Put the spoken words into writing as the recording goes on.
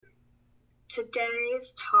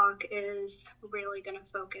Today's talk is really going to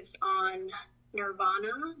focus on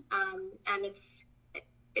nirvana, and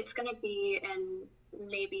it's going to be in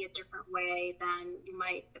maybe a different way than you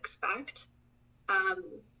might expect,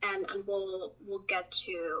 and we'll get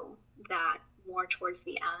to that more towards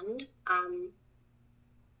the end.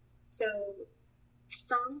 So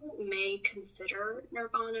some may consider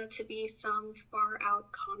nirvana to be some far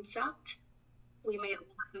out concept. We may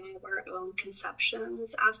all have our own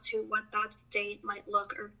conceptions as to what that state might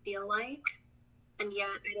look or feel like, and yet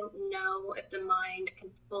I don't know if the mind can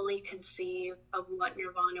fully conceive of what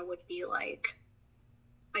nirvana would be like.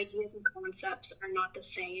 Ideas and concepts are not the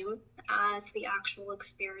same as the actual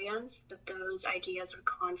experience that those ideas or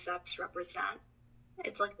concepts represent.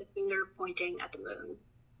 It's like the finger pointing at the moon.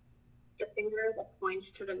 The finger that points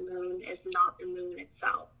to the moon is not the moon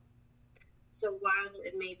itself. So while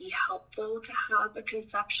it may be helpful to have a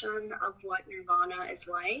conception of what nirvana is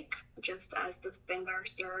like, just as the finger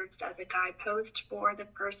serves as a guidepost for the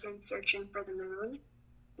person searching for the moon,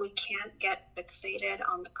 we can't get fixated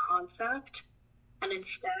on the concept, and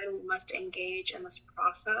instead we must engage in this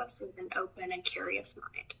process with an open and curious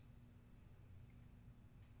mind.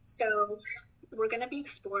 So we're going to be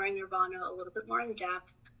exploring nirvana a little bit more in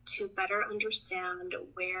depth to better understand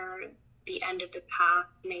where the end of the path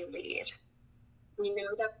may lead. We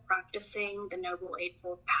know that practicing the Noble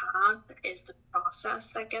Eightfold Path is the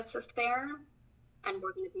process that gets us there, and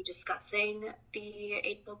we're going to be discussing the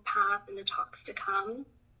Eightfold Path in the talks to come.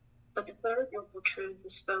 But the third Noble Truth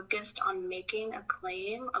is focused on making a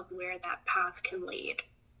claim of where that path can lead.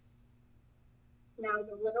 Now,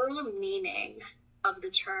 the literal meaning of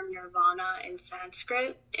the term nirvana in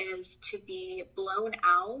Sanskrit is to be blown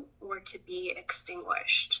out or to be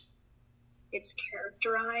extinguished. It's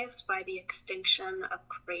characterized by the extinction of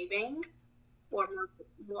craving, or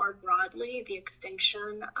more broadly, the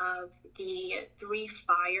extinction of the three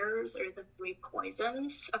fires or the three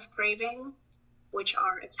poisons of craving, which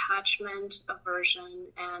are attachment, aversion,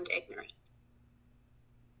 and ignorance.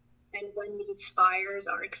 And when these fires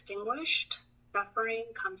are extinguished, suffering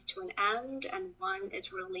comes to an end and one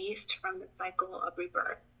is released from the cycle of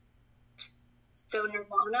rebirth. So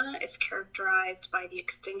nirvana is characterized by the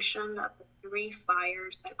extinction of the three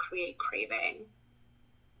fires that create craving.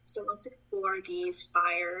 So let's explore these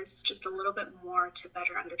fires just a little bit more to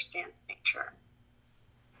better understand nature.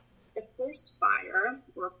 The first fire,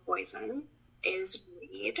 or poison, is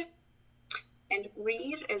greed. And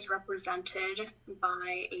greed is represented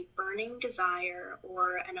by a burning desire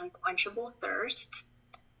or an unquenchable thirst.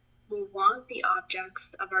 We want the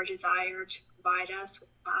objects of our desire to provide us with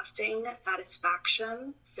lasting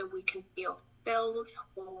satisfaction so we can feel filled,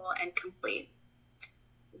 whole, and complete.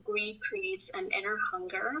 Greed creates an inner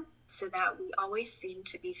hunger so that we always seem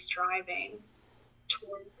to be striving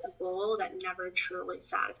towards a goal that never truly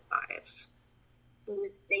satisfies. We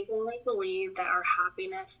mistakenly believe that our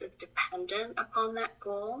happiness is dependent upon that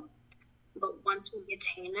goal, but once we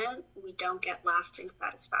attain it, we don't get lasting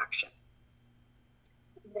satisfaction.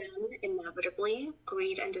 Then, inevitably,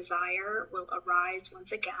 greed and desire will arise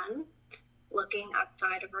once again, looking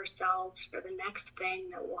outside of ourselves for the next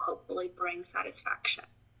thing that will hopefully bring satisfaction.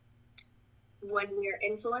 When we are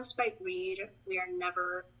influenced by greed, we are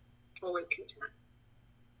never fully content.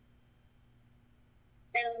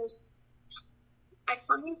 And I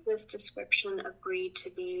find this description of greed to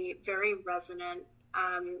be very resonant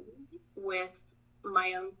with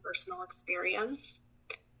my own personal experience.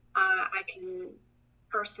 I can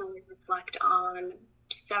personally reflect on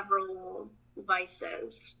several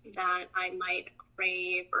vices that I might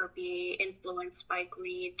crave or be influenced by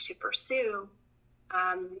greed to pursue,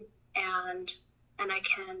 and I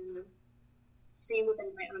can see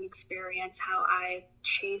within my own experience how I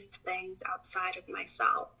chased things outside of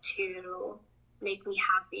myself to make me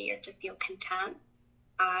happy or to feel content,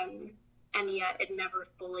 and yet it never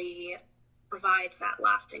fully provides that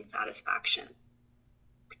lasting satisfaction.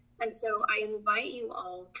 And so I invite you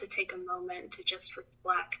all to take a moment to just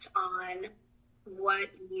reflect on what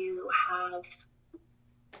you have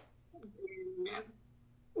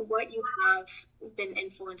been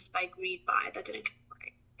influenced by greed by that didn't come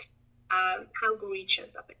right. How greed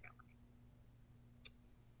shows up in your life.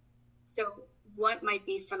 So what might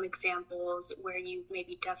be some examples where you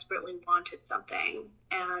maybe desperately wanted something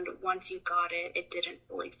and once you got it, it didn't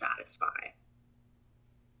fully satisfy?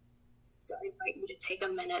 So I invite you to take a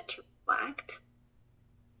minute to reflect.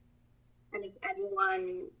 And if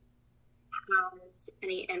anyone has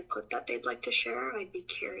any input that they'd like to share, I'd be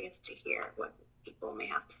curious to hear what people may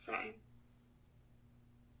have to say.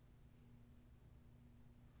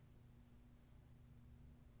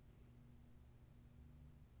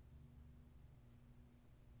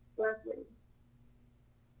 Leslie.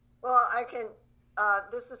 Well, I can,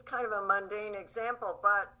 this is kind of a mundane example,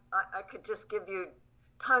 but I could just give you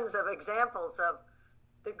tons of examples of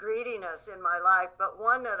the greediness in my life. But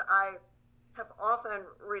one that I have often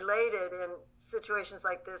related in situations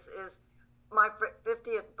like this is my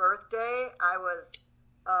 50th birthday.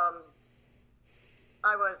 Um,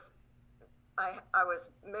 I was I was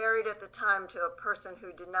married at the time to a person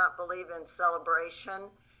who did not believe in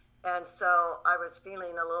celebration, and so I was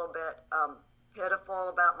feeling a little bit pitiful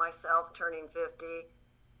about myself turning 50.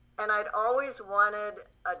 And I'd always wanted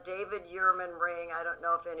a David Yurman ring. I don't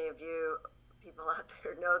know if any of you people out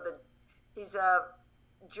there know that he's a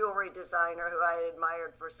jewelry designer who I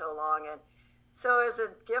admired for so long. And so as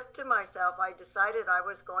a gift to myself, I decided I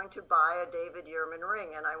was going to buy a David Yurman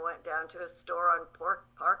ring. And I went down to a store on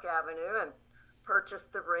Park Avenue and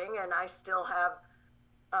purchased the ring. And I still have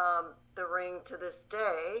the ring to this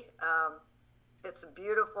day. It's a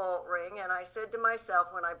beautiful ring. And I said to myself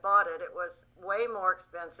when I bought it, it was way more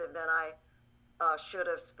expensive than I should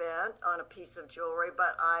have spent on a piece of jewelry,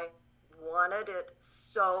 but I wanted it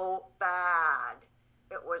so bad.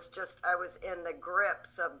 It was just, I was in the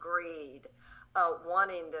grips of greed,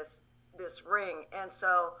 wanting this ring. And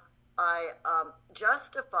so I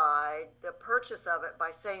justified the purchase of it by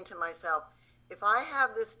saying to myself, if I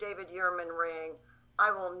have this David Yurman ring, I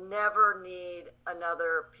will never need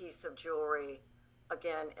another piece of jewelry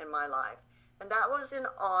again in my life. And that was in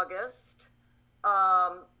August.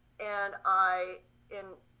 And in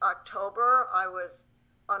October, I was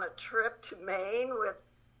on a trip to Maine with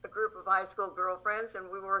a group of high school girlfriends, and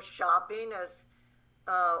we were shopping as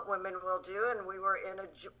women will do. And we were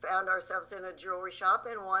found ourselves in a jewelry shop.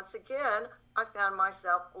 And once again, I found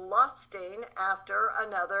myself lusting after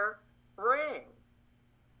another ring.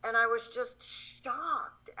 And I was just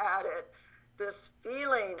shocked at it. This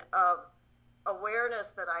feeling of awareness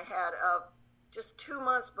that I had of just 2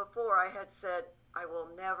 months before I had said, I will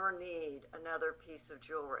never need another piece of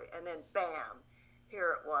jewelry. And then bam,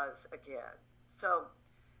 here it was again. So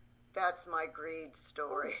that's my greed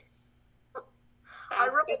story. I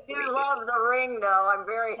really do love the ring, though. I'm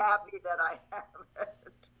very happy that I have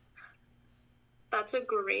it. That's a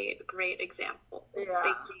great example.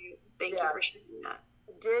 Yeah. Thank you for sharing that.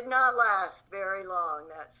 It did not last very long,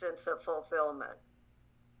 that sense of fulfillment.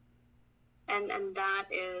 And that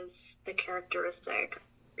is the characteristic of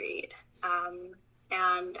greed.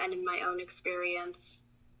 And in my own experience,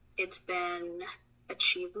 it's been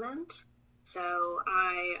achievement. So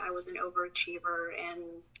I was an overachiever in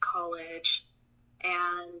college,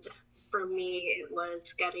 and for me, it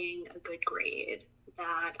was getting a good grade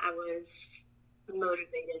that I was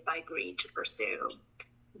motivated by greed to pursue.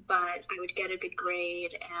 But I would get a good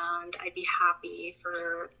grade and I'd be happy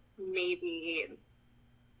for maybe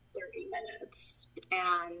 30 minutes.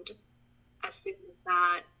 And as soon as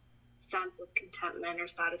that sense of contentment or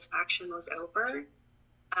satisfaction was over,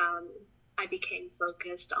 I became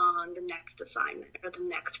focused on the next assignment or the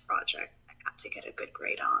next project I had to get a good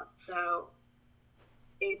grade on. So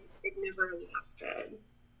it never lasted.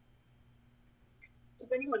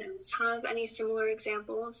 Does anyone else have any similar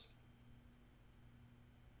examples?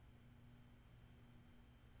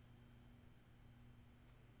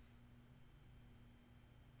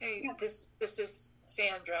 Hey, this is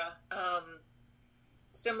Sandra.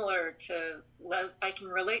 Similar to I can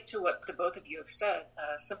relate to what the both of you have said.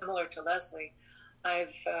 Similar to Leslie,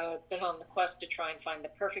 I've been on the quest to try and find the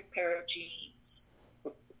perfect pair of jeans.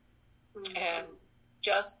 Mm-hmm. And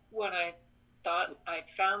just when I thought I'd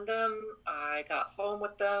found them, I got home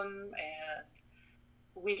with them, and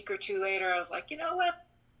a week or two later, I was like, you know what?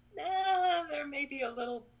 They're maybe a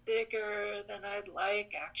little bigger than I'd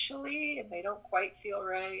like, actually, and they don't quite feel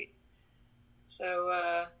right.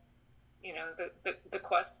 So, the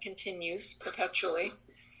quest continues perpetually.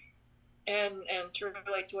 And to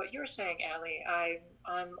relate to what you were saying, Allie,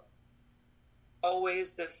 I'm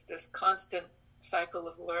always this constant cycle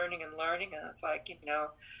of learning, and it's like,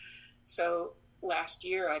 so last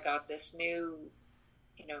year I got this new,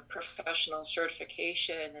 professional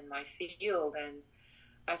certification in my field, and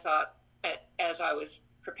I thought, as I was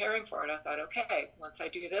preparing for it, I thought, okay, once I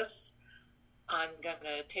do this, I'm going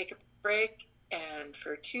to take a break, and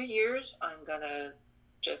for 2 years, I'm going to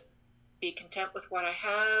just be content with what I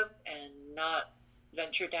have and not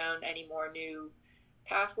venture down any more new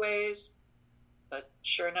pathways. But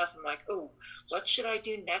sure enough, I'm like, oh, what should I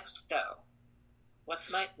do next, though?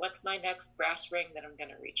 What's my next brass ring that I'm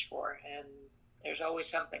going to reach for? And there's always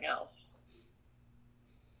something else.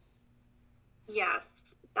 Yes,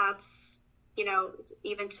 that's,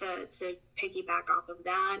 even to piggyback off of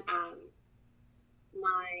that,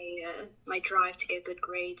 my drive to get good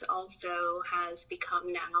grades also has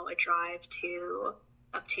become now a drive to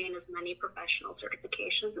obtain as many professional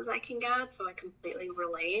certifications as I can get. So I completely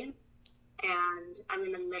relate. And I'm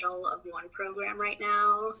in the middle of one program right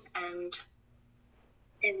now, and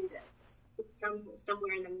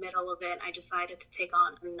somewhere in the middle of it, I decided to take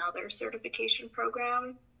on another certification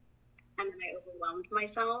program, and then I overwhelmed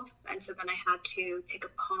myself, and so then I had to take a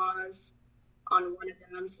pause on one of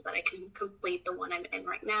them so that I can complete the one I'm in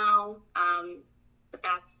right now. But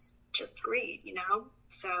that's just great, you know?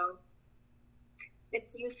 So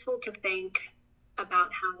it's useful to think about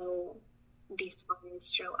how these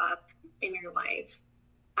times show up in your life.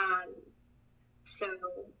 So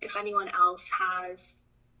if anyone else has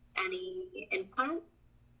any input,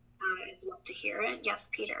 I'd love to hear it. Yes,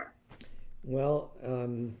 Peter. Well,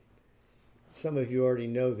 some of you already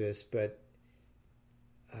know this, but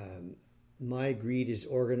my greed is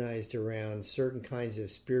organized around certain kinds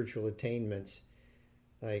of spiritual attainments,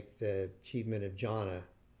 like the achievement of jhana,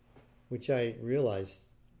 which I realized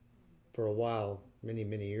for a while, many,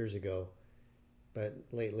 many years ago, but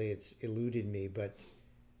lately it's eluded me, but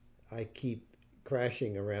I keep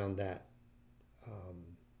crashing around that.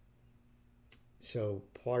 So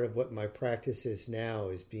part of what my practice is now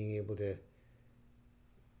is being able to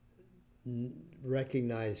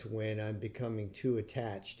recognize when I'm becoming too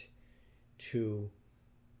attached to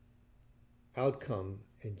outcome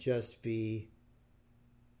and just be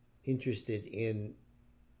interested in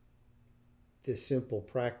the simple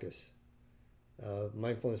practice of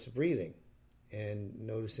mindfulness of breathing and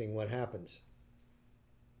noticing what happens.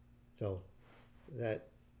 So that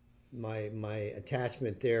my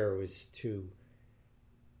attachment there was to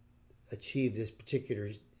achieve this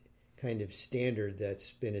particular kind of standard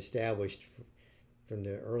that's been established from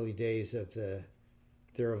the early days of the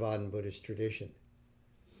Theravadan Buddhist tradition.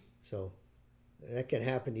 So that can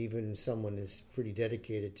happen even when someone is pretty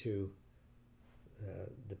dedicated to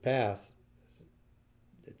the path.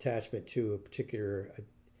 Attachment to a particular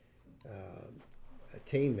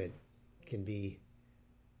attainment can be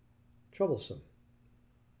troublesome.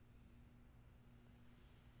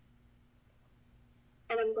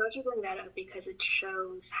 And I'm glad you bring that up because it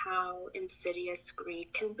shows how insidious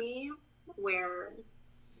greed can be, where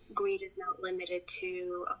greed is not limited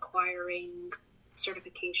to acquiring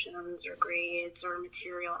certifications or grades or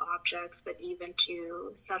material objects, but even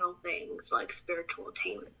to subtle things like spiritual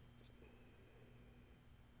attainments.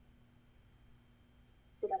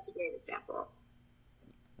 So that's a great example.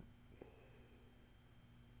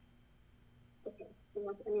 Okay,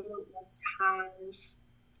 unless anyone else has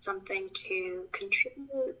something to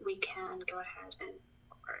contribute, we can go ahead and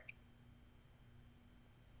record.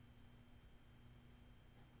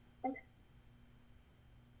 Okay.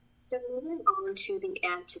 So moving on to the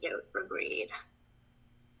antidote for greed.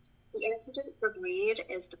 The antidote for greed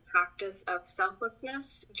is the practice of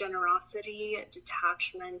selflessness, generosity,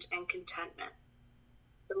 detachment, and contentment.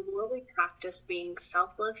 The more we practice being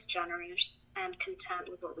selfless, generous, and content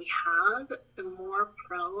with what we have, the more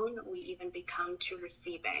prone we even become to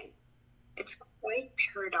receiving. It's quite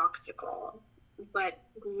paradoxical, but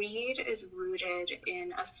greed is rooted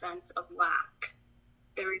in a sense of lack.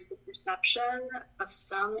 There is the perception of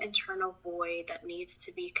some internal void that needs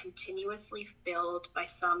to be continuously filled by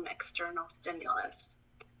some external stimulus.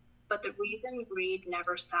 But the reason greed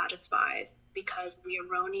never satisfies because we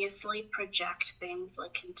erroneously project things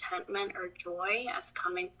like contentment or joy as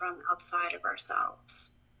coming from outside of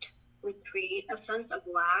ourselves. We create a sense of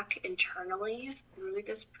lack internally through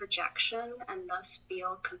this projection and thus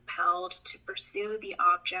feel compelled to pursue the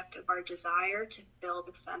object of our desire to fill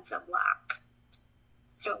the sense of lack.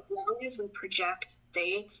 So as long as we project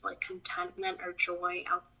states like contentment or joy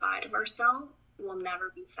outside of ourselves, we'll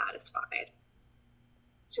never be satisfied.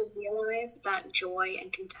 To realize that joy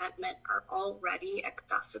and contentment are already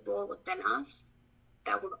accessible within us,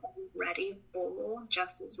 that we're already full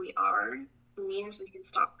just as we are, means we can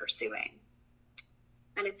stop pursuing.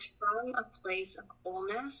 And it's from a place of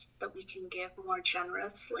wholeness that we can give more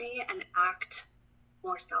generously and act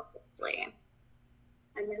more selflessly.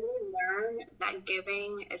 And then we learn that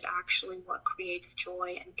giving is actually what creates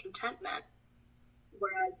joy and contentment.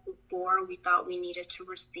 Whereas before we thought we needed to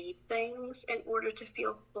receive things in order to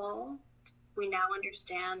feel full, we now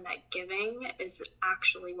understand that giving is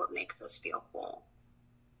actually what makes us feel full.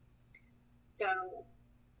 So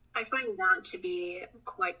I find that to be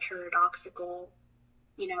quite paradoxical,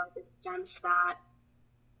 the sense that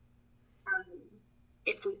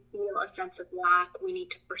if we feel a sense of lack, we need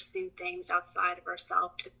to pursue things outside of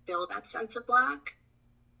ourselves to fill that sense of lack.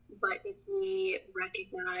 But if we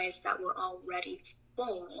recognize that we're already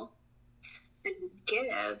full, and we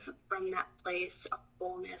give from that place of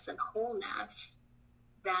fullness and wholeness,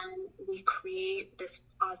 then we create this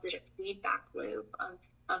positive feedback loop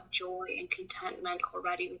of joy and contentment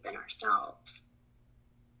already within ourselves.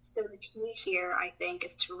 So the key here, I think,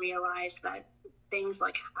 is to realize that things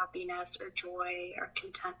like happiness or joy or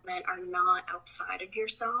contentment are not outside of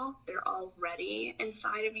yourself. They're already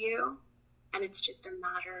inside of you. And it's just a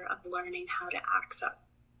matter of learning how to access.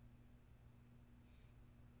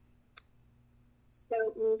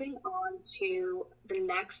 So moving on to the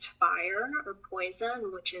next fire or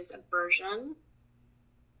poison, which is aversion.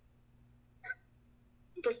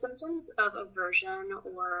 The symptoms of aversion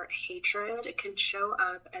or hatred can show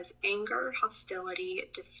up as anger, hostility,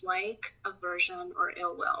 dislike, aversion, or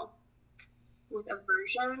ill will. With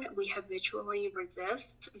aversion, we habitually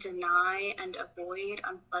resist, deny, and avoid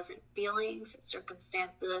unpleasant feelings,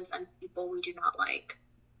 circumstances, and people we do not like.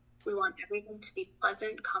 We want everything to be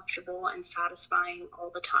pleasant, comfortable, and satisfying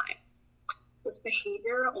all the time. This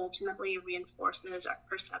behavior ultimately reinforces our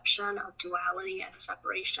perception of duality and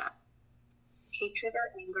separation. Hatred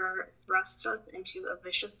or anger thrusts us into a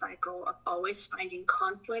vicious cycle of always finding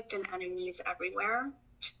conflict and enemies everywhere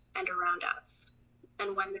and around us.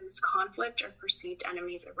 And when there's conflict or perceived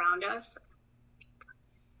enemies around us,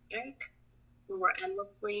 we're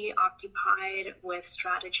endlessly occupied with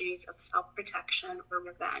strategies of self-protection or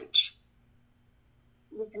revenge.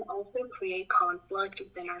 We can also create conflict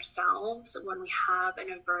within ourselves when we have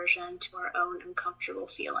an aversion to our own uncomfortable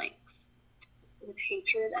feelings. With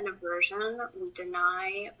hatred and aversion, we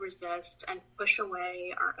deny, resist, and push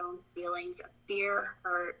away our own feelings of fear,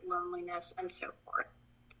 hurt, loneliness, and so forth.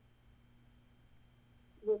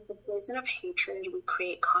 With the poison of hatred, we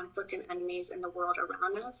create conflict and enemies in the world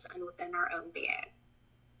around us and within our own being.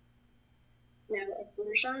 Now,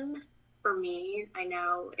 aversion, for me, I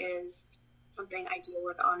know is something I deal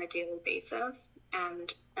with on a daily basis,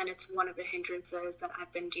 and it's one of the hindrances that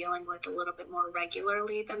I've been dealing with a little bit more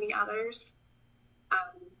regularly than the others.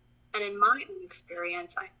 And in my own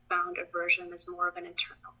experience, I found aversion is more of an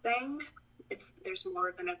internal thing. There's more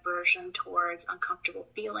of an aversion towards uncomfortable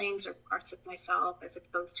feelings or parts of myself as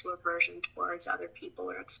opposed to aversion towards other people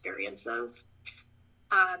or experiences.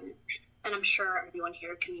 And I'm sure everyone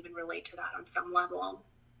here can even relate to that on some level.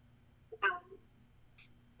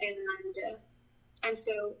 And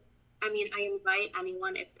so, I mean, I invite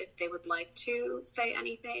anyone, if they would like to say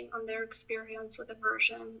anything on their experience with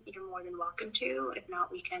aversion, you're more than welcome to. If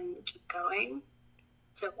not, we can keep going.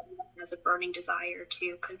 So if anyone has a burning desire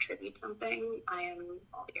to contribute something, I am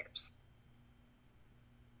all ears.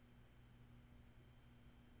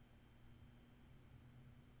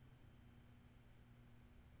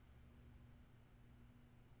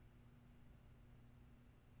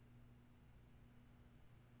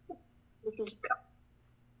 We can keep going.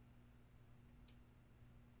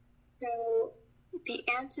 So the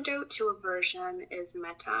antidote to aversion is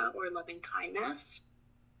metta, or loving kindness.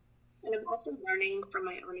 And I'm also learning from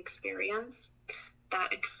my own experience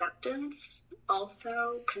that acceptance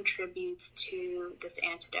also contributes to this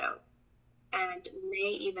antidote and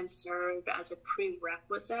may even serve as a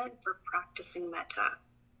prerequisite for practicing metta.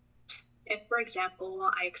 If, for example,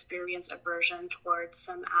 I experience aversion towards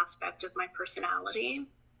some aspect of my personality,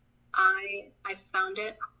 I found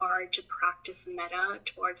it hard to practice metta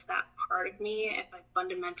towards that part of me if I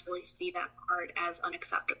fundamentally see that part as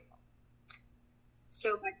unacceptable.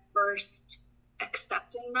 So by first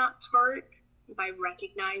accepting that part, by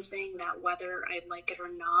recognizing that whether I like it or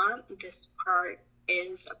not, this part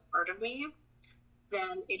is a part of me,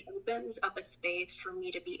 then it opens up a space for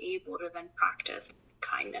me to be able to then practice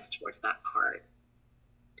kindness towards that part.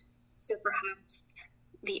 So perhaps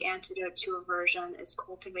the antidote to aversion is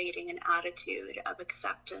cultivating an attitude of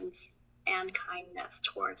acceptance and kindness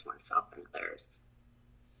towards oneself and others.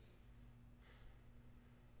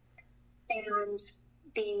 And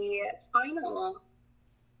the final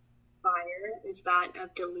fire is that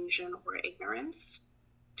of delusion or ignorance.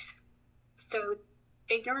 So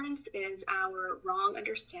ignorance is our wrong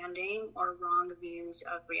understanding or wrong views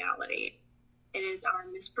of reality. It is our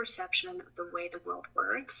misperception of the way the world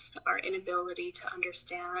works, our inability to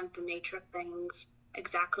understand the nature of things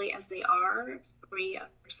exactly as they are, free of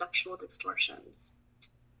perceptual distortions.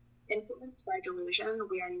 Influenced by delusion,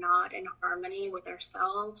 we are not in harmony with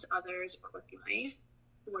ourselves, others, or with life.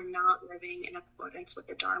 We're not living in accordance with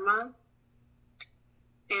the Dharma.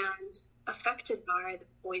 And affected by the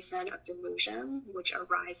poison of delusion, which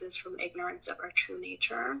arises from ignorance of our true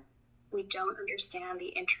nature, we don't understand the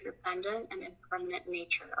interdependent and impermanent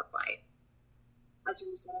nature of life. As a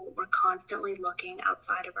result, we're constantly looking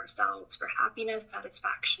outside of ourselves for happiness,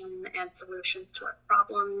 satisfaction, and solutions to our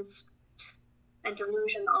problems. And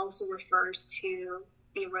delusion also refers to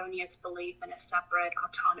the erroneous belief in a separate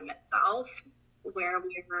autonomous self, where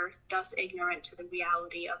we are thus ignorant to the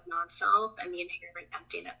reality of non-self and the inherent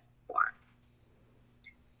emptiness of form.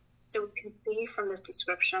 So we can see from this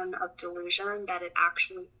description of delusion that it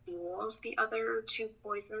actually fuels the other two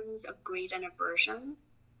poisons of greed and aversion.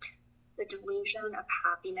 The delusion of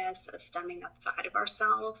happiness as stemming outside of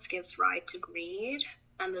ourselves gives rise to greed,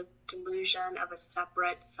 and the delusion of a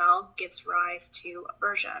separate self gives rise to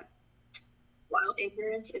aversion. While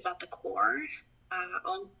ignorance is at the core,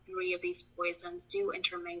 all three of these poisons do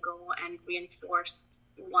intermingle and reinforce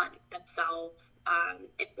one themselves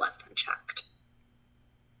if left unchecked.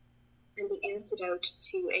 And the antidote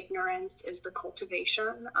to ignorance is the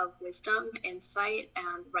cultivation of wisdom, insight,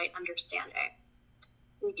 and right understanding.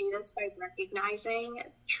 We do this by recognizing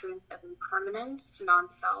truth of impermanence,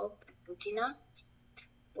 non-self, and emptiness.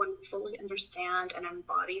 When we fully understand and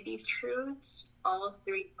embody these truths, all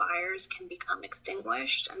three fires can become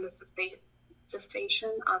extinguished, and the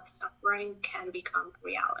cessation of suffering can become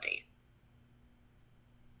reality.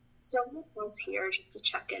 So I'm going to pause here just to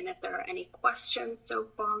check in if there are any questions so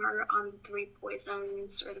far on the three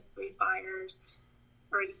poisons or the three fires,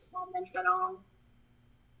 or any comments at all.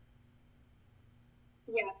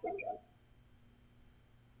 Yes, Andrew.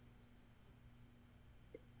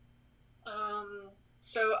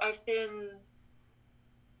 So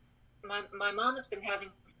my mom has been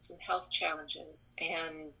having some health challenges,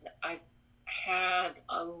 and I've had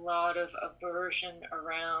a lot of aversion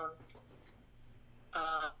around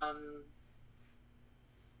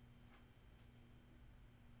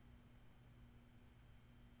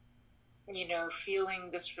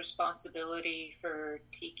feeling this responsibility for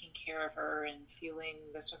taking care of her, and feeling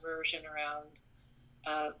this aversion around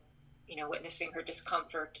witnessing her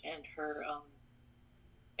discomfort and her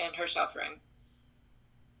suffering.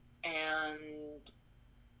 And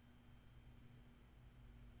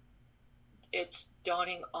it's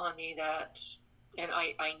dawning on me that, and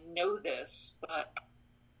I know this, but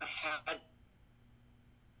I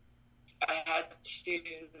had to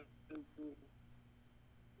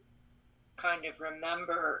kind of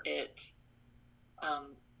remember it,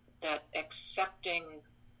 that accepting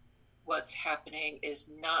what's happening is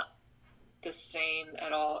not the same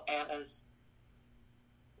at all as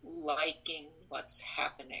liking what's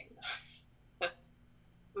happening.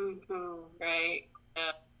 Mm-hmm. Right?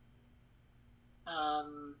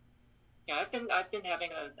 I've been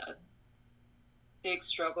having a big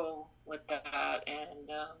struggle with that, and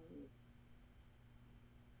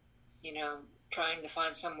trying to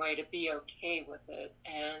find some way to be okay with it.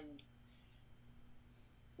 And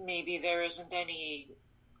maybe there isn't any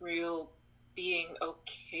real being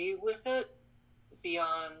okay with it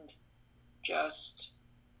beyond just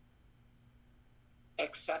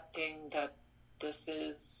accepting that this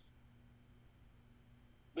is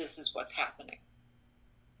what's happening.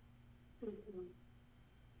 Mm-hmm.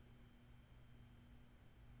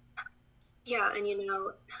 Yeah, and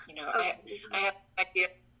I have an idea.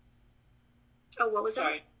 Oh, what was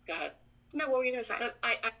Sorry, go ahead. No, what were you going to say?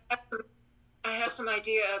 I have some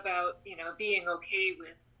idea about, being okay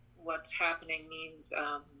with what's happening means,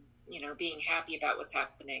 being happy about what's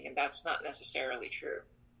happening, and that's not necessarily true.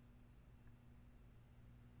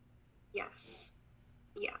 Yes,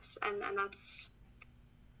 and that's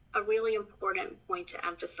a really important point to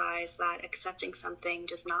emphasize, that accepting something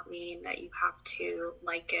does not mean that you have to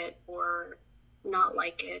like it or not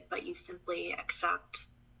like it, but you simply accept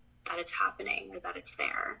that it's happening or that it's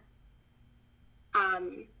there.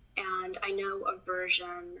 And I know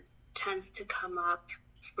aversion tends to come up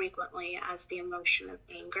frequently as the emotion of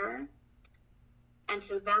anger. And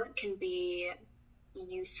so that can be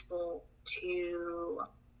useful to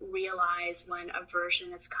realize when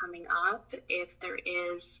aversion is coming up. If there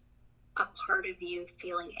is a part of you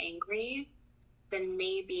feeling angry, then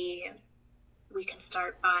maybe we can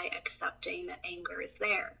start by accepting that anger is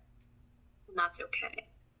there, and that's okay.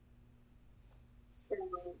 So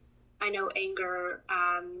I know anger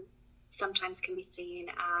sometimes can be seen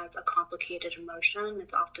as a complicated emotion.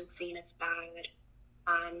 It's often seen as bad.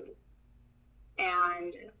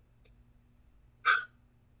 And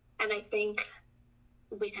I think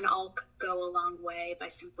we can all go a long way by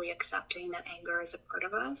simply accepting that anger is a part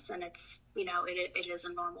of us, and it's, it is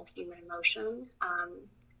a normal human emotion.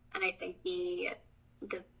 And I think the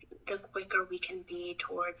quicker we can be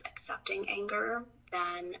towards accepting anger,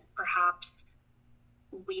 then perhaps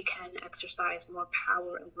we can exercise more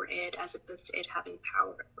power over it, as opposed to it having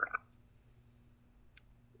power over us.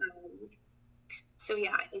 So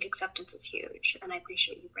yeah, I think acceptance is huge, and I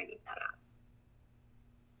appreciate you bringing that up.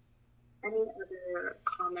 Any other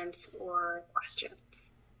comments or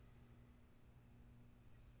questions?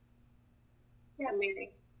 Yeah,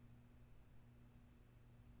 Mary.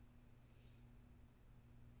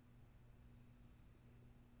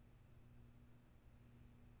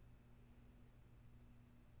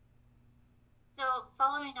 So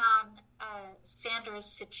following on Sandra's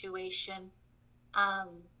situation, I'm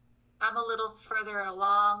a little further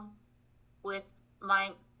along with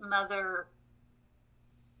my mother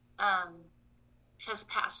has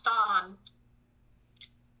passed on,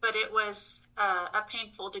 but it was a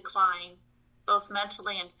painful decline, both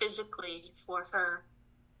mentally and physically for her.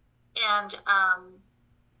 And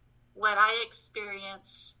what I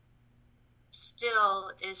experience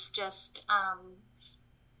still is just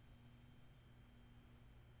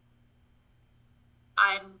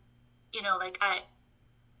I'm, like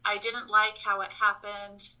I didn't like how it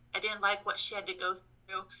happened. I didn't like what she had to go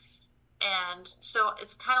through. And so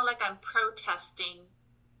it's kind of like I'm protesting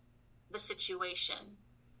the situation.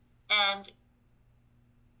 And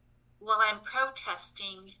while I'm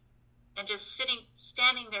protesting and just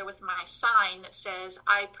standing there with my sign that says,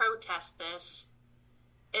 I protest this,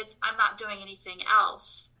 I'm not doing anything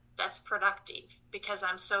else that's productive because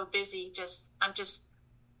I'm so busy. I'm just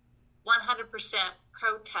 100%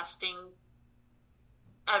 protesting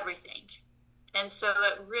everything. And so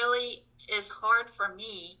it really is hard for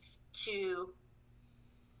me to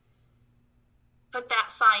put that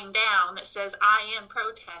sign down that says I am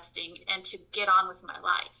protesting and to get on with my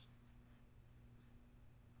life.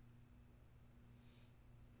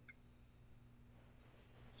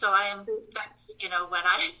 So that's what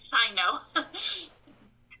I know.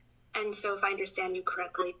 And so if I understand you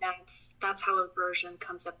correctly, that's how aversion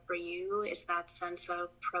comes up for you, is that sense of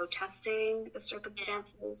protesting the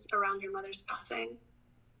circumstances around your mother's passing?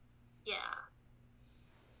 Yeah.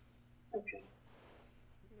 Okay.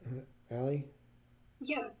 Allie?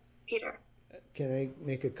 Yeah, Peter. Can I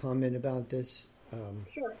make a comment about this?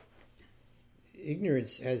 Sure.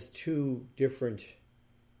 Ignorance has two different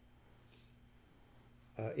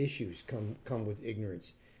issues come with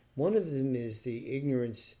ignorance. One of them is the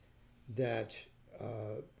ignorance that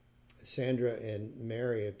Sandra and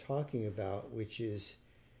Mary are talking about, which is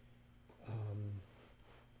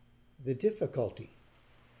the difficulty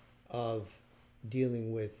of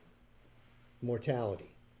dealing with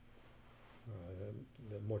mortality,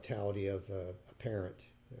 the mortality of a parent,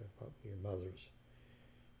 your mother's.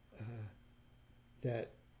 That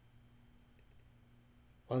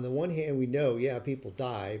on the one hand, we know, people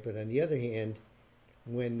die, but on the other hand,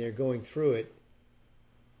 when they're going through it,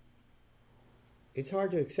 it's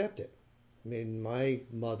hard to accept it. I mean, my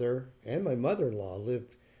mother and my mother-in-law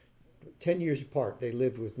lived 10 years apart. They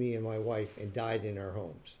lived with me and my wife and died in our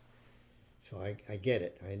homes. So I get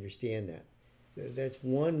it. I understand that. That's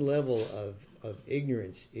one level of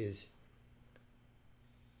ignorance, is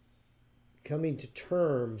coming to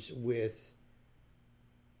terms with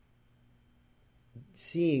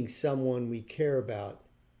seeing someone we care about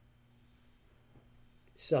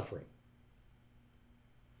suffering.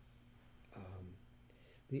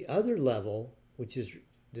 The other level, which is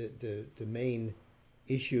the main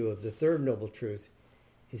issue of the third noble truth,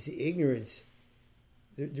 is the ignorance.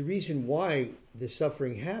 The reason why the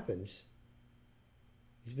suffering happens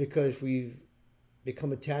is because we've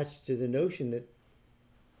become attached to the notion that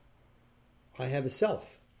I have a self.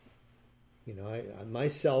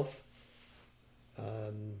 Myself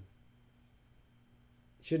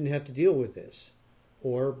shouldn't have to deal with this.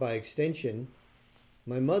 Or by extension,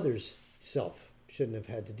 my mother's self shouldn't have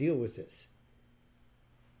had to deal with this.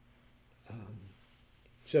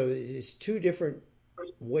 So it's two different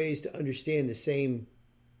ways to understand the same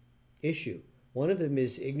issue. One of them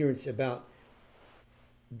is ignorance about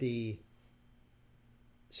the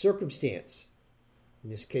circumstance. In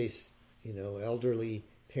this case, elderly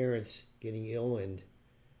parents getting ill and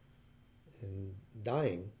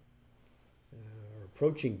dying or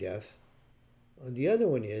approaching death. And the other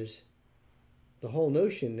one is the whole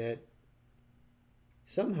notion that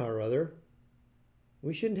somehow or other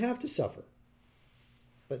we shouldn't have to suffer.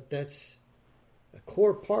 But that's a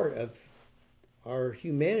core part of our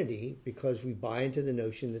humanity, because we buy into the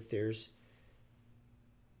notion that there's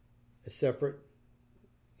a separate,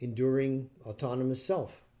 enduring, autonomous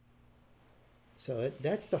self. So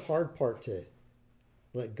that's the hard part to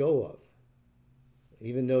let go of.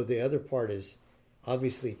 Even though the other part is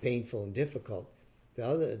obviously painful and difficult,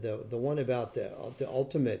 the one about the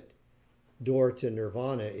ultimate door to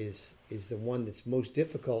nirvana is the one that's most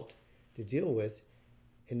difficult to deal with,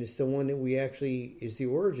 and it's the one that we actually is the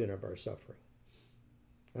origin of our suffering.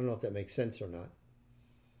 I don't know if that makes sense or not.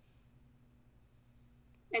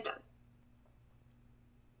 It does.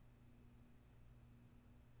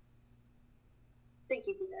 Thank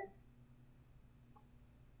you, Peter.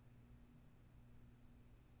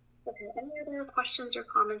 Okay, any other questions or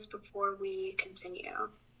comments before we continue?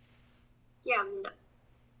 Yeah, Linda.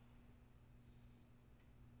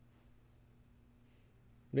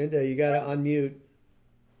 Linda, you got to unmute.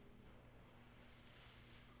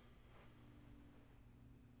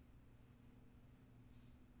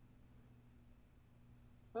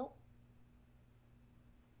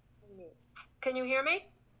 Can you hear me?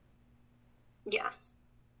 Yes.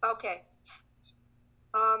 Okay.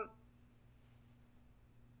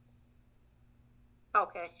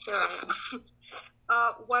 Okay, here I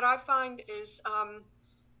am. What I find is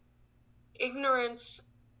ignorance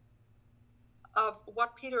of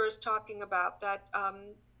what Peter is talking about, that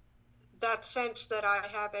that sense that I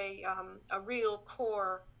have a real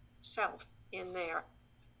core self in there.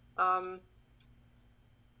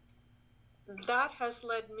 That has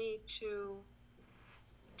led me to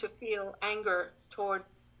feel anger toward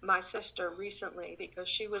my sister recently, because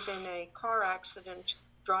she was in a car accident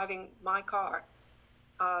driving my car.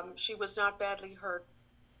 She was not badly hurt,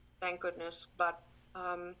 thank goodness, but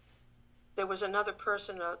there was another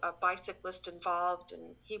person, a bicyclist involved,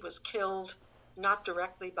 and he was killed, not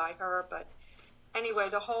directly by her, but anyway,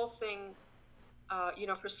 the whole thing,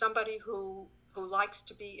 for somebody who likes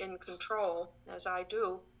to be in control, as I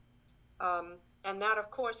do, and that, of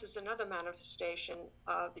course, is another manifestation,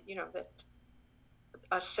 that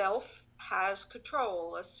a self has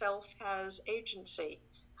control, a self has agency.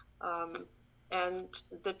 And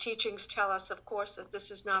the teachings tell us, of course, that this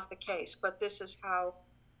is not the case, but this is how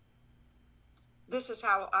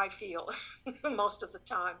I feel most of the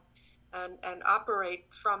time, and operate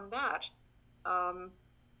from that.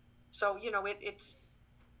 So,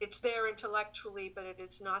 it's there intellectually, but it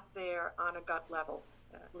is not there on a gut level,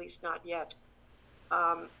 at least not yet.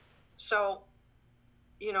 So,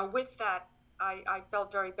 with that, I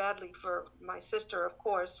felt very badly for my sister, of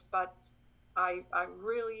course, but I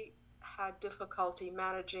really had difficulty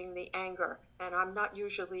managing the anger, and I'm not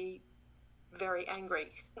usually very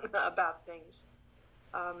angry about things.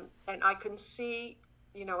 And I can see,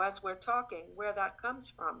 as we're talking, where that comes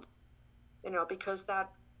from, because that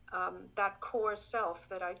core self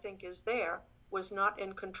that I think is there was not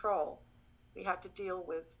in control. We had to deal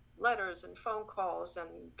with letters and phone calls and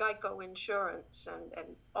Geico insurance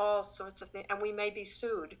and all sorts of things. And we may be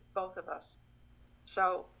sued, both of us.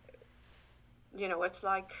 So, it's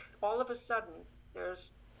like all of a sudden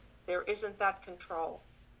there isn't that control.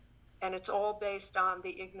 And it's all based on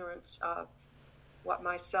the ignorance of what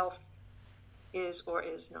myself is or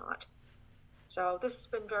is not. So this has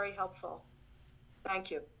been very helpful.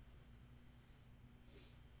 Thank you.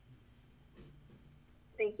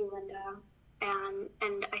 Thank you, Linda.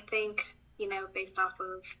 And I think, based off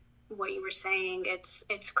of what you were saying,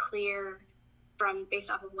 it's clear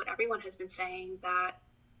based off of what everyone has been saying that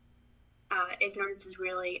ignorance is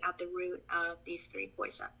really at the root of these three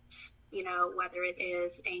poisons. Whether it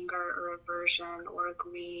is anger or aversion or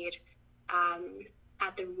greed,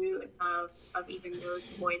 at the root of even those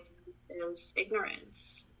poisons is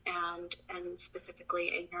ignorance, and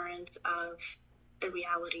specifically ignorance of the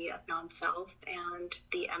reality of non-self and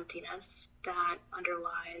the emptiness that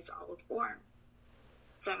underlies all of form.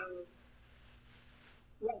 So,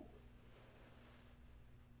 yeah.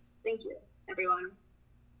 Thank you, everyone.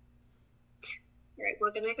 All right,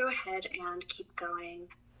 we're going to go ahead and keep going.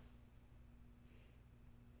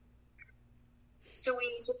 So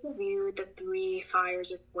we just reviewed the three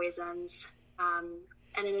fires or poisons.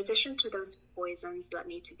 And in addition to those poisons that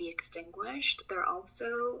need to be extinguished, there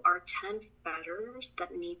also are 10 fetters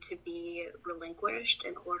that need to be relinquished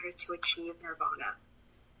in order to achieve nirvana.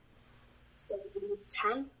 So these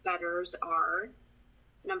 10 fetters are,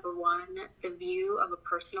 number 1, the view of a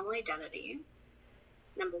personal identity.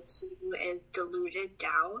 Number 2 is deluded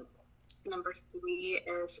doubt. Number 3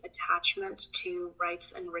 is attachment to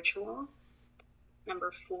rites and rituals.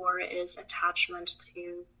 Number 4 is attachment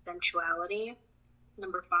to sensuality.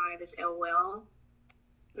 Number 5 is ill will.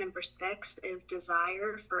 Number 6 is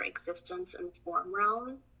desire for existence in form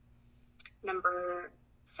realm. Number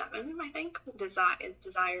 7, I think, is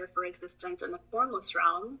desire for existence in the formless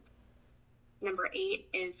realm. Number 8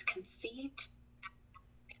 is conceit.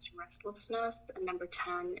 It's restlessness. And number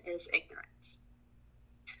 10 is ignorance.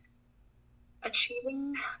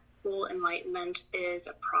 Achieving full enlightenment is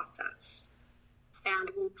a process.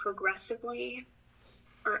 And we progressively,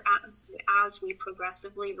 as we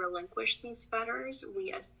progressively relinquish these fetters,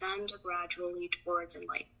 we ascend gradually towards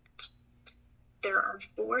enlightenment. There are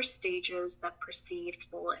 4 stages that precede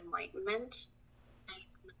full enlightenment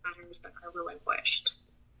based on the fetters that are relinquished.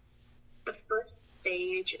 The first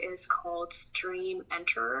stage is called Stream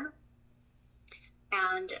Enterer.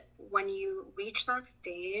 And when you reach that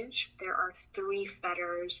stage, there are 3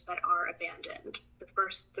 fetters that are abandoned. The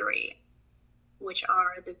first 3, which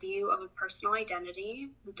are the view of a personal identity,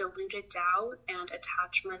 deluded doubt, and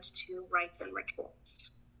attachment to rites and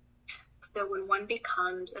rituals. So when one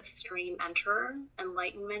becomes a stream enterer,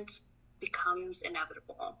 enlightenment becomes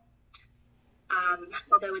inevitable.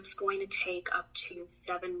 Although it's going to take up to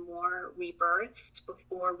 7 more rebirths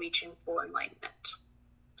before reaching full enlightenment.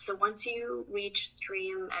 So once you reach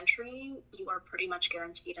stream entry, you are pretty much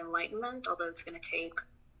guaranteed enlightenment, although it's going to take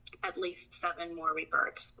at least 7 more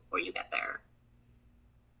rebirths before you get there.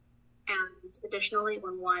 And additionally,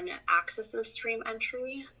 when one accesses stream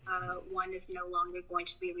entry, one is no longer going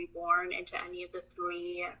to be reborn into any of the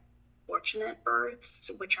 3 fortunate births,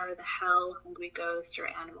 which are the hell, hungry ghost, or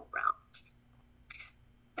animal realms.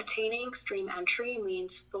 Attaining stream entry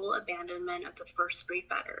means full abandonment of the first 3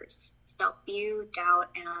 fetters: self-view, doubt,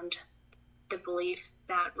 and the belief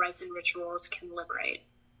that rites and rituals can liberate.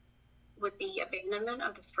 With the abandonment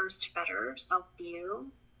of the first fetter,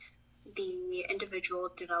 self-view, the individual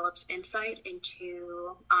develops insight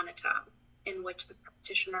into anatta, in which the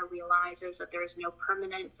practitioner realizes that there is no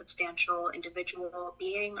permanent, substantial individual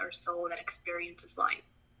being or soul that experiences life.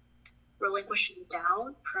 Relinquishing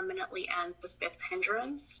doubt permanently ends the 5th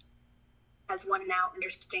hindrance, as one now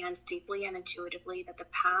understands deeply and intuitively that the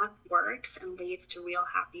path works and leads to real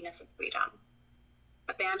happiness and freedom.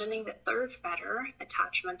 Abandoning the 3rd fetter,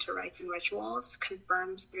 attachment to rites and rituals,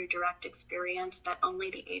 confirms through direct experience that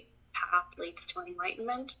only the 8th path leads to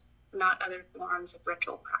enlightenment, not other forms of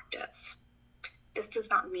ritual practice. This does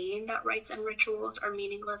not mean that rites and rituals are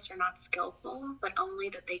meaningless or not skillful, but only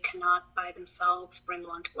that they cannot by themselves bring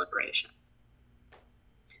one to liberation.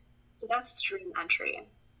 So that's stream entry.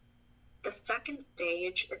 The second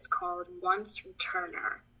stage is called Once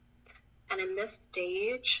Returner. And in this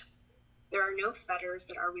stage, there are no fetters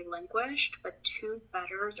that are relinquished, but 2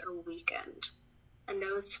 fetters are weakened. And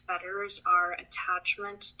those fetters are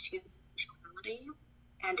attachment to sexuality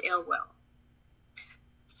and ill will.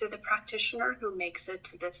 So the practitioner who makes it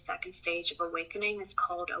to this second stage of awakening is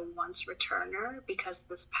called a once returner, because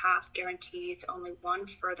this path guarantees only 1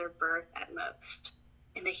 further birth at most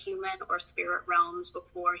in the human or spirit realms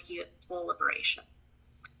before full liberation.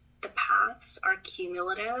 The paths are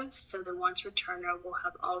cumulative, so the once returner will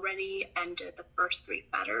have already ended the first 3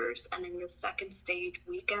 fetters, and in the second stage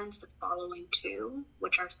weakens the following 2,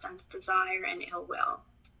 which are sense desire and ill will.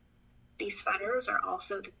 These fetters are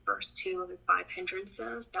also the first 2 of the 5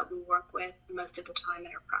 hindrances that we work with most of the time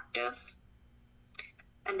in our practice.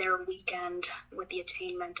 And they're weakened with the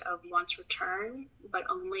attainment of once return, but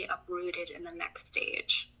only uprooted in the next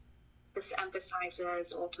stage. This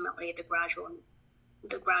emphasizes ultimately the gradual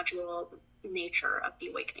nature of the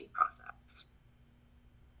awakening process.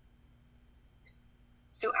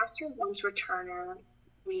 So after once returner,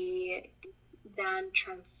 we then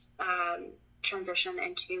transition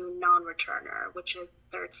into non-returner, which is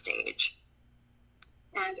the 3rd stage.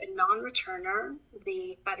 And in non-returner,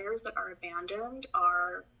 the fetters that are abandoned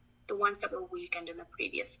are the ones that were weakened in the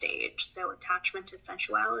previous stage. So attachment to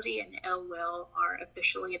sensuality and ill will are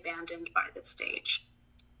officially abandoned by this stage.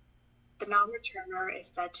 The non-returner is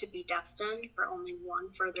said to be destined for only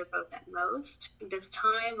 1 further birth at most, this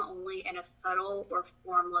time only in a subtle or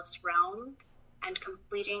formless realm, and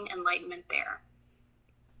completing enlightenment there.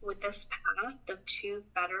 With this path, the 2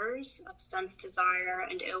 fetters of sense desire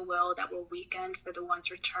and ill will that were weakened for the once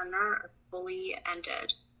returner are fully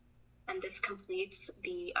ended. And this completes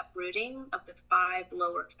the uprooting of the 5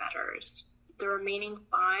 lower fetters. The remaining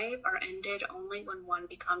 5 are ended only when one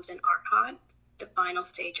becomes an arhat, the final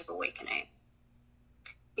stage of awakening.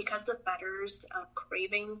 Because the fetters of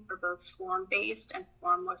craving for both form-based and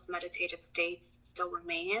formless meditative states still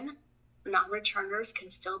remain, non-returners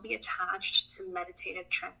can still be attached to meditative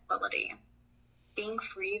tranquility. Being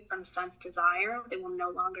free from sense desire, they will no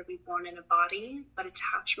longer be born in a body, but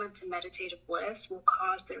attachment to meditative bliss will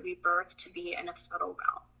cause their rebirth to be in a subtle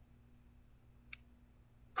realm.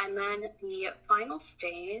 And then the final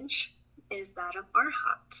stage is that of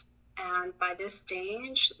Arhat. And by this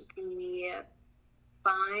stage, the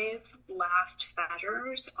 5 last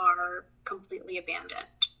fetters are completely abandoned.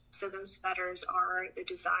 So those fetters are the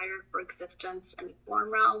desire for existence in the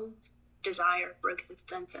form realm, desire for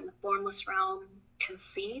existence in the formless realm,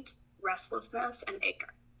 conceit, restlessness, and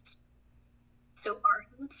ignorance. So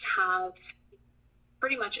arhats have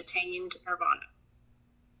pretty much attained nirvana.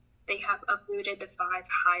 They have uprooted the 5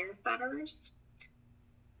 higher fetters,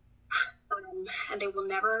 and they will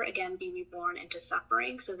never again be reborn into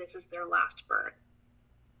suffering, so this is their last birth.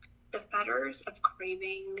 The fetters of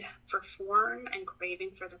craving for form and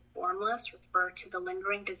craving for the formless refer to the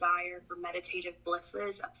lingering desire for meditative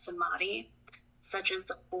blisses of samadhi, such as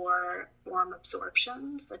the 4 form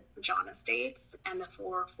absorptions, the jhana states, and the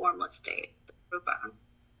 4 formless states, the rupa.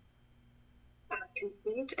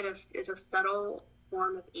 Conceit is a subtle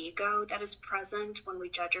form of ego that is present when we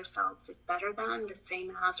judge ourselves as better than, the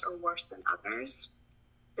same as, or worse than others.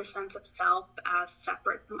 The sense of self as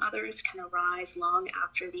separate from others can arise long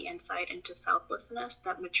after the insight into selflessness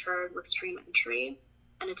that matured with stream entry,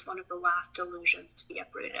 and it's one of the last delusions to be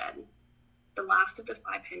uprooted. The last of the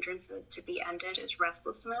 5 hindrances to be ended is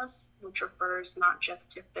restlessness, which refers not just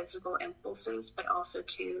to physical impulses, but also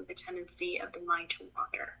to the tendency of the mind to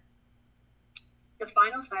wander. The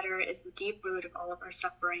final fetter is the deep root of all of our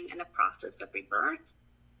suffering and the process of rebirth,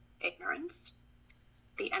 ignorance.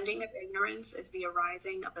 The ending of ignorance is the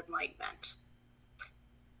arising of enlightenment.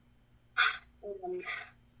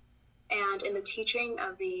 And in the teaching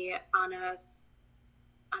of the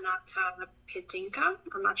Anathapindika,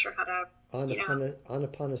 I'm not sure how to,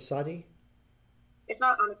 Anapanasati? It's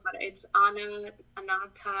not Anapada, it's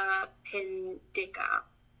Anathapindika.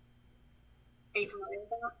 Are you familiar with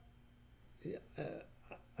that?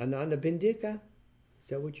 Anandapindika? Is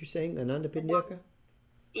that what you're saying? Anandapindika?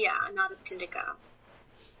 Yeah, Anathapindika.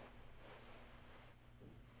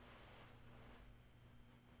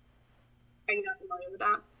 Are you not familiar with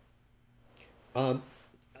that?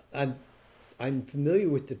 I'm familiar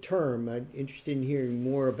with the term. I'm interested in hearing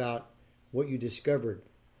more about what you discovered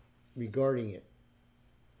regarding it.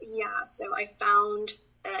 Yeah, so I found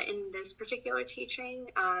in this particular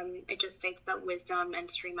teaching, it just states that wisdom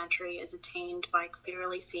and stream entry is attained by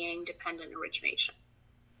clearly seeing dependent origination.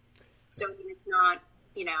 So it's not,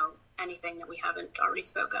 anything that we haven't already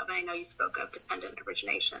spoke of. And I know you spoke of dependent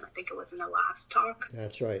origination. I think it was in the last talk.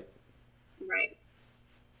 That's right. Right.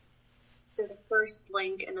 So the first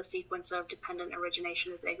link in the sequence of dependent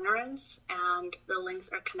origination is ignorance, and the links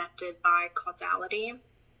are connected by causality.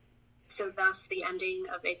 So thus the ending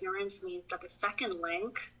of ignorance means that the second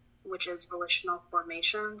link, which is volitional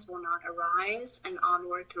formations, will not arise, and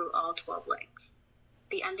onward through all 12 links.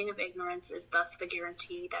 The ending of ignorance is thus the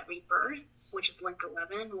guarantee that rebirth, which is link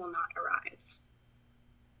 11, will not arise.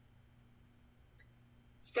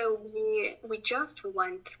 So we just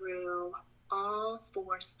went through all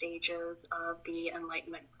 4 stages of the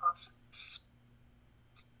enlightenment process.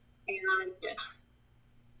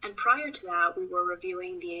 And prior to that, we were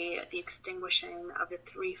reviewing the extinguishing of the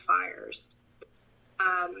 3 fires.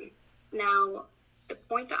 Now, the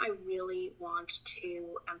point that I really want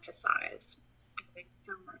to emphasize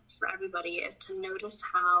for everybody is to notice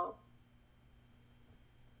how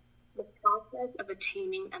the process of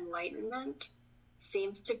attaining enlightenment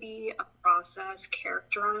seems to be a process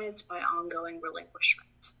characterized by ongoing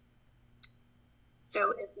relinquishment.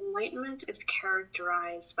 So if enlightenment is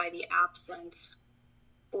characterized by the absence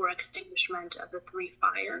or extinguishment of the 3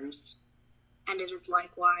 fires, and it is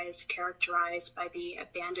likewise characterized by the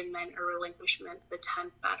abandonment or relinquishment of the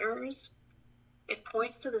 10 fetters, it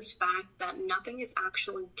points to this fact that nothing is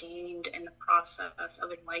actually gained in the process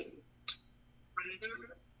of enlightenment.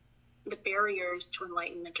 Rather, the barriers to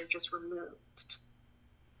enlightenment are just removed.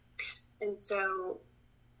 And so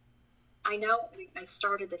I know I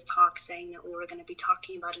started this talk saying that we were going to be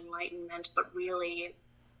talking about enlightenment, but really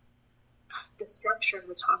the structure of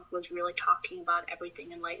the talk was really talking about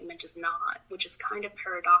everything enlightenment is not, which is kind of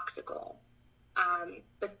paradoxical.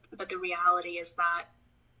 But the reality is that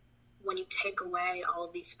when you take away all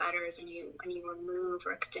of these fetters and you remove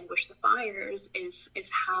or extinguish the fires, is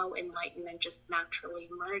how enlightenment just naturally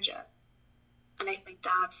emerges. And I think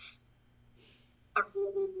that's a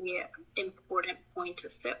really important point to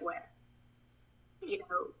sit with.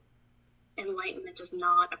 Enlightenment is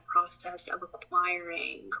not a process of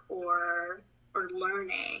acquiring or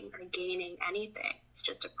learning or gaining anything. It's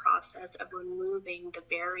just a process of removing the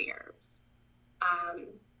barriers,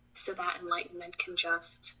 so that enlightenment can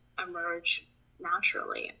just emerge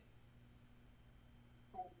naturally.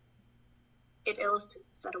 It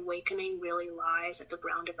illustrates that awakening really lies at the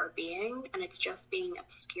ground of our being, and it's just being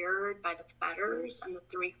obscured by the fetters and the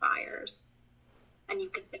 3 fires. And you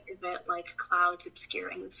can think of it like clouds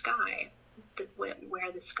obscuring the sky,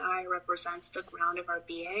 where the sky represents the ground of our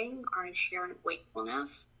being, our inherent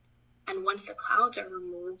wakefulness. And once the clouds are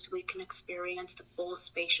removed, we can experience the full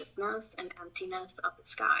spaciousness and emptiness of the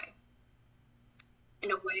sky.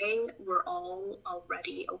 In a way, we're all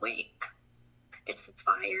already awake. It's the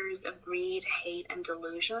fires of greed, hate, and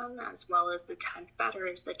delusion, as well as the 10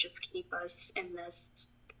 fetters that just keep us in this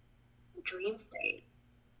dream state.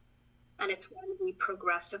 And it's when we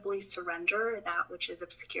progressively surrender that which is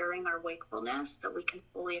obscuring our wakefulness that we can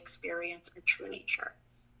fully experience our true nature.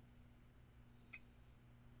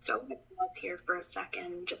 So I'm going to pause here for a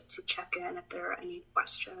second just to check in if there are any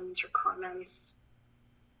questions or comments.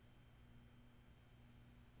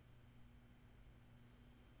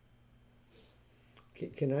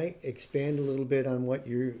 Can I expand a little bit on what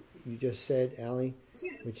you just said, Allie?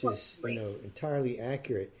 Yeah, which is entirely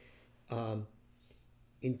accurate.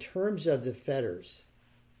 In terms of the fetters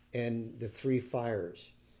and the three fires,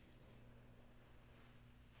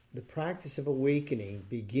 the practice of awakening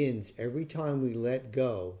begins every time we let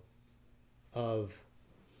go of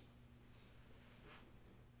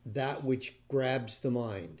that which grabs the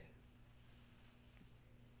mind.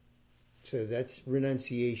 So that's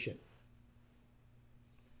renunciation.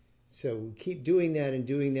 So we keep doing that and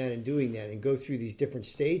doing that and doing that and go through these different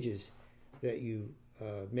stages that you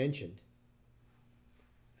mentioned,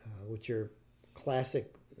 which are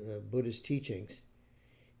classic Buddhist teachings.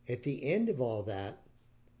 At the end of all that,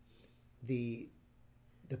 the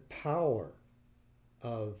power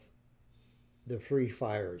of the three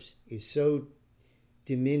fires is so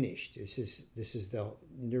diminished. This is the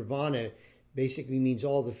nirvana. Basically means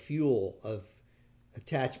all the fuel of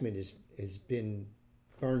attachment has been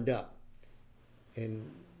burned up, and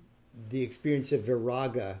the experience of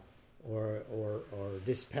viraga or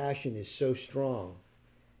dispassion is so strong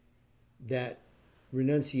that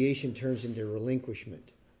renunciation turns into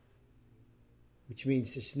relinquishment, which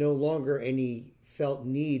means there's no longer any felt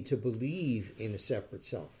need to believe in a separate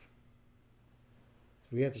self.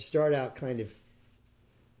 So we have to start out kind of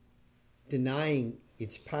denying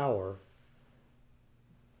its power,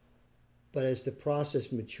 but as the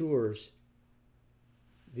process matures,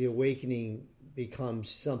 the awakening becomes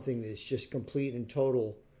something that's just complete and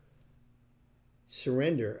total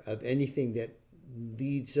surrender of anything that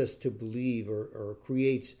leads us to believe or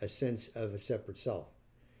creates a sense of a separate self.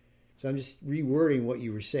 So I'm just rewording what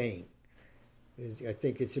you were saying. I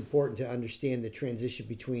think it's important to understand the transition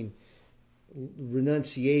between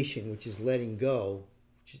renunciation, which is letting go.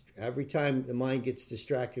 Which is every time the mind gets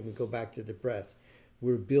distracted, we go back to the breath.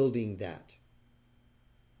 We're building that.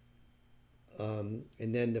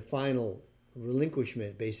 And then the final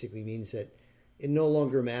relinquishment basically means that it no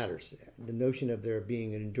longer matters. The notion of there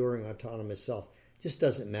being an enduring autonomous self just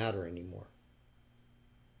doesn't matter anymore.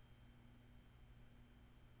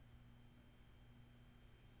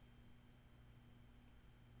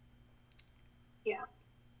 Yeah.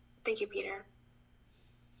 Thank you, Peter,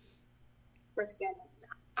 for expanding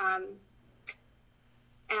that.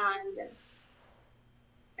 And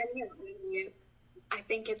yeah, I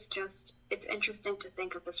think it's interesting to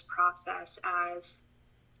think of this process as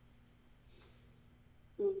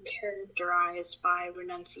being characterized by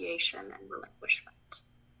renunciation and relinquishment.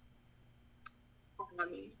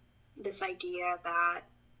 This idea that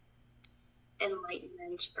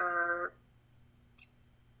enlightenment or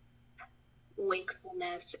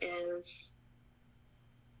wakefulness is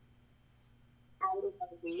out of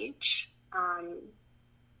our reach.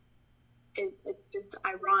 It's just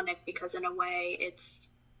ironic because in a way it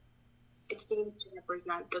seems to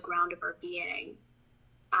represent the ground of our being,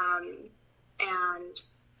 and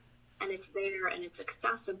it's there and it's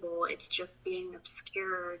accessible. It's just being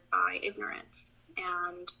obscured by ignorance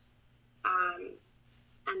and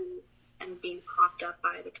being propped up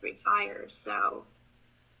by the three fires. So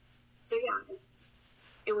yeah,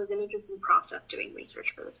 it was an interesting process doing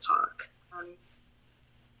research for this talk.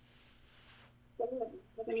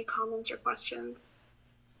 Have any comments or questions?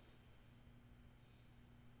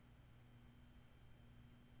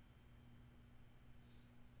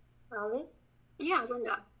 Allie? Yeah,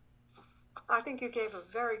 Linda. I think you gave a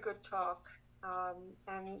very good talk,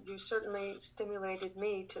 and you certainly stimulated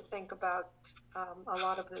me to think about a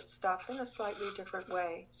lot of this stuff in a slightly different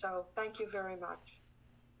way. So thank you very much.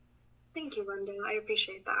 Thank you, Linda. I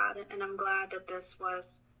appreciate that, and I'm glad that this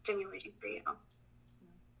was stimulating for you.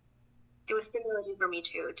 It was stimulating for me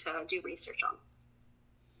too to do research on this.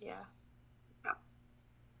 Yeah. Yeah.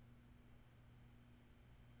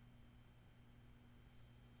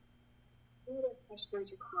 Any other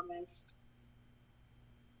questions or comments?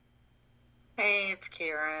 Hey, it's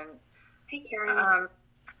Karen. Hey, Karen.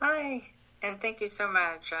 Hi, and thank you so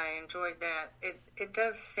much. I enjoyed that. It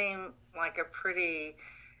does seem like a pretty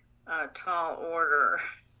tall order,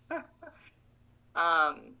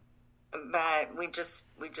 but we just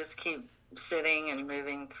keep sitting and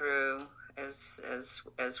moving through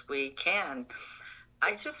as we can.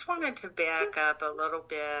 I just wanted to back up a little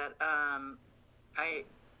bit.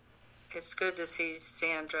 It's good to see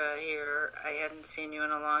Sandra here. I hadn't seen you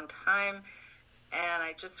in a long time. and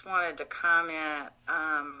I just wanted to comment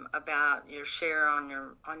about your share on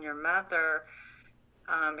your mother,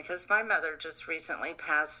 because my mother just recently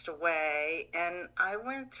passed away, and I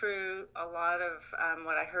went through a lot of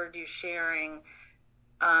what I heard you sharing,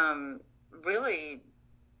 really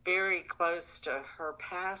very close to her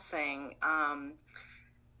passing,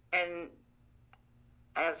 and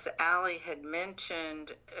as Allie had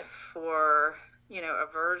mentioned, for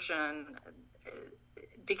aversion,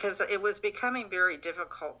 because it was becoming very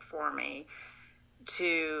difficult for me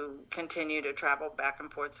to continue to travel back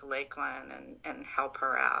and forth to Lakeland and help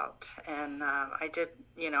her out. And I did,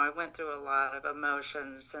 I went through a lot of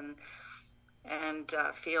emotions and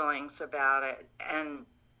feelings about it. And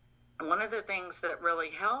one of the things that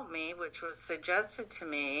really helped me, which was suggested to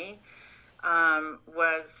me,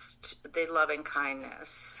 was the loving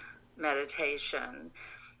kindness meditation.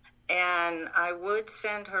 And I would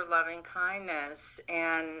send her loving kindness,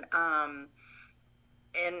 and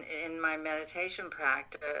in my meditation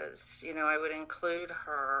practice, I would include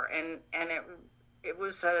her, and it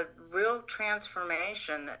was a real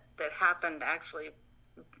transformation that happened actually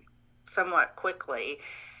somewhat quickly,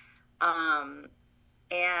 and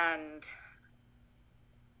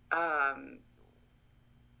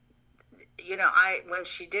when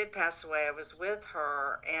she did pass away, I was with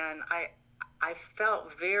her, and I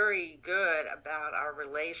felt very good about our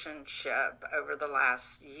relationship over the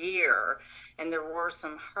last year. And there were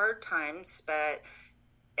some hard times, but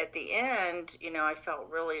at the end, I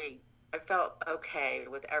felt okay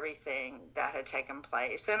with everything that had taken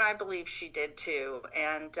place. And I believe she did too.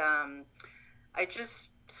 And I just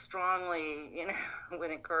strongly,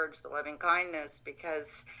 would encourage the loving kindness,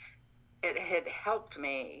 because it had helped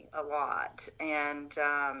me a lot. And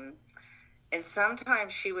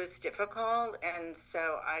sometimes she was difficult, and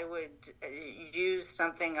so I would use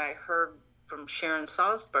something I heard from Sharon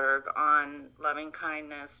Salzberg on loving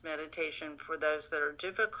kindness meditation for those that are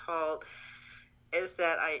difficult, is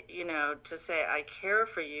that to say, I care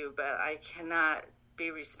for you, but I cannot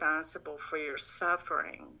be responsible for your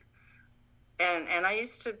suffering. And I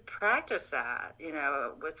used to practice that,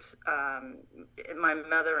 with my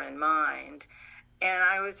mother in mind. And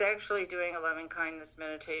I was actually doing a loving kindness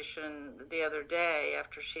meditation the other day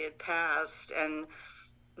after she had passed, and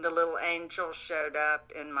the little angel showed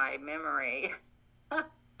up in my memory.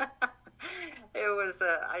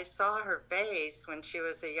 I saw her face when she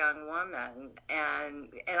was a young woman,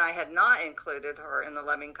 and I had not included her in the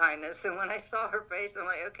loving kindness. And when I saw her face, I'm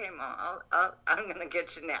like, okay, Mom, I'm going to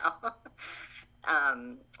get you now.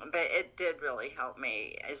 But it did really help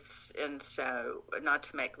me. And so, not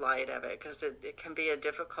to make light of it, because it can be a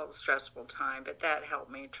difficult, stressful time, but that helped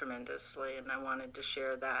me tremendously. And I wanted to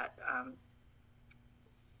share that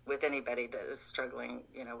with anybody that is struggling,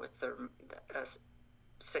 with a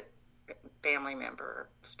sick family member,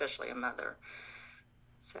 especially a mother.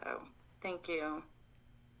 So, thank you.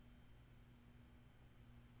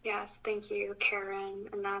 Yes, thank you, Karen.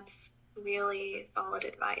 And that's really solid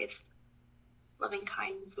advice. Loving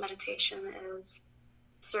kindness meditation is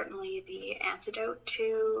certainly the antidote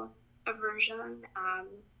to aversion.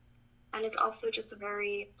 And it's also just a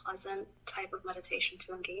very pleasant type of meditation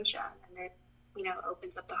to engage in. And it,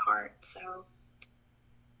 opens up the heart. So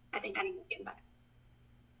I think anyone can benefit.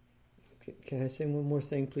 Can I say one more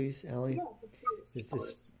thing, please, Allie? Yes, of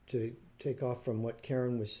course. To take off from what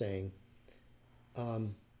Karen was saying.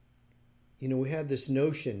 We have this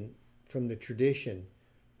notion from the tradition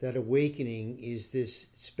that awakening is this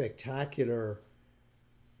spectacular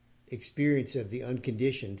experience of the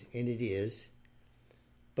unconditioned, and it is.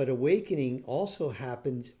 But awakening also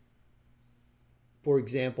happens, for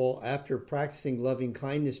example, after practicing loving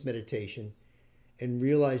kindness meditation and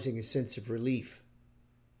realizing a sense of relief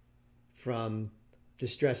from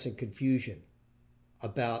distress and confusion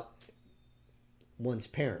about one's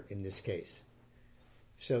parent in this case.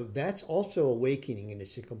 So that's also awakening, and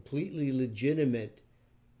it's a completely legitimate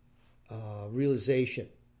realization,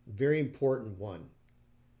 very important one,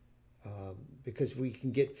 because we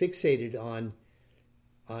can get fixated on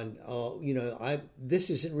this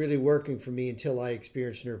isn't really working for me until I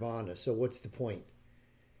experience nirvana. So what's the point?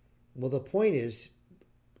 Well, the point is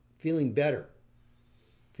feeling better,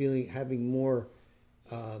 having more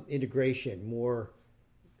integration, more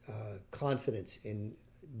confidence in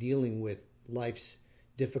dealing with life's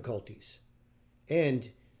difficulties, and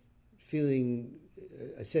feeling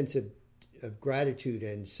a sense of gratitude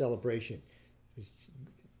and celebration.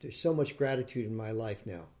 There's so much gratitude in my life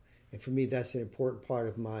now. And for me, that's an important part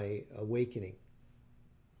of my awakening.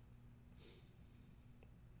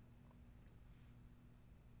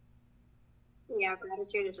 Yeah,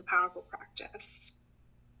 gratitude is a powerful practice.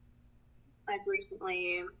 I've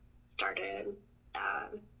recently started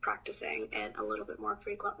practicing it a little bit more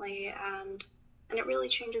frequently, and it really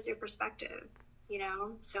changes your perspective. You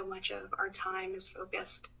know, so much of our time is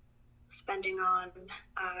focused spending our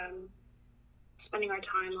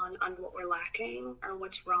time on what we're lacking or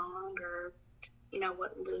what's wrong, or you know,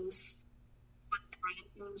 what thread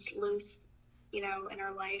is loose, you know, in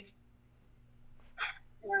our life.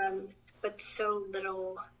 But so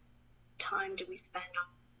little time do we spend on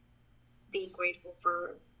being grateful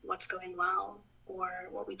for what's going well or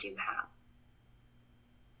what we do have.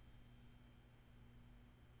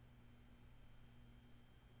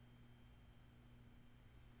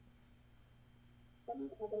 Any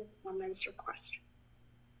other comments or questions?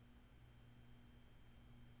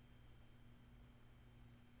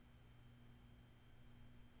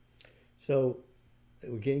 So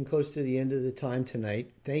we're getting close to the end of the time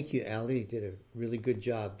tonight. Thank you, Allie. You did a really good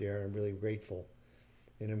job there. I'm really grateful.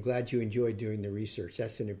 And I'm glad you enjoyed doing the research.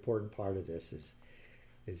 That's an important part of this,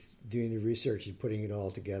 is doing the research and putting it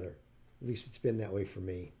all together. At least it's been that way for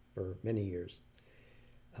me for many years.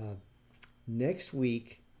 Next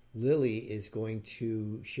week, Lily is going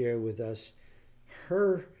to share with us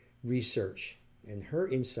her research and her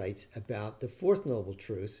insights about the Fourth Noble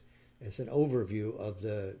Truth as an overview of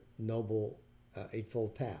the Noble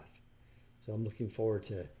Eightfold Path. So I'm looking forward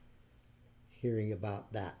to hearing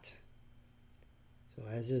about that. So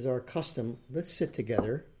as is our custom, let's sit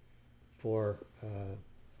together for a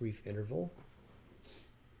brief interval.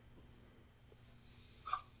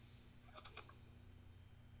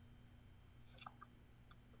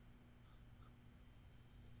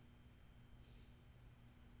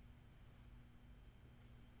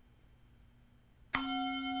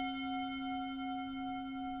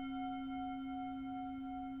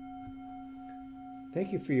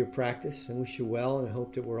 Thank you for your practice and wish you well, and I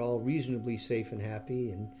hope that we're all reasonably safe and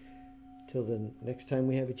happy. And until the next time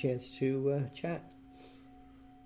we have a chance to chat.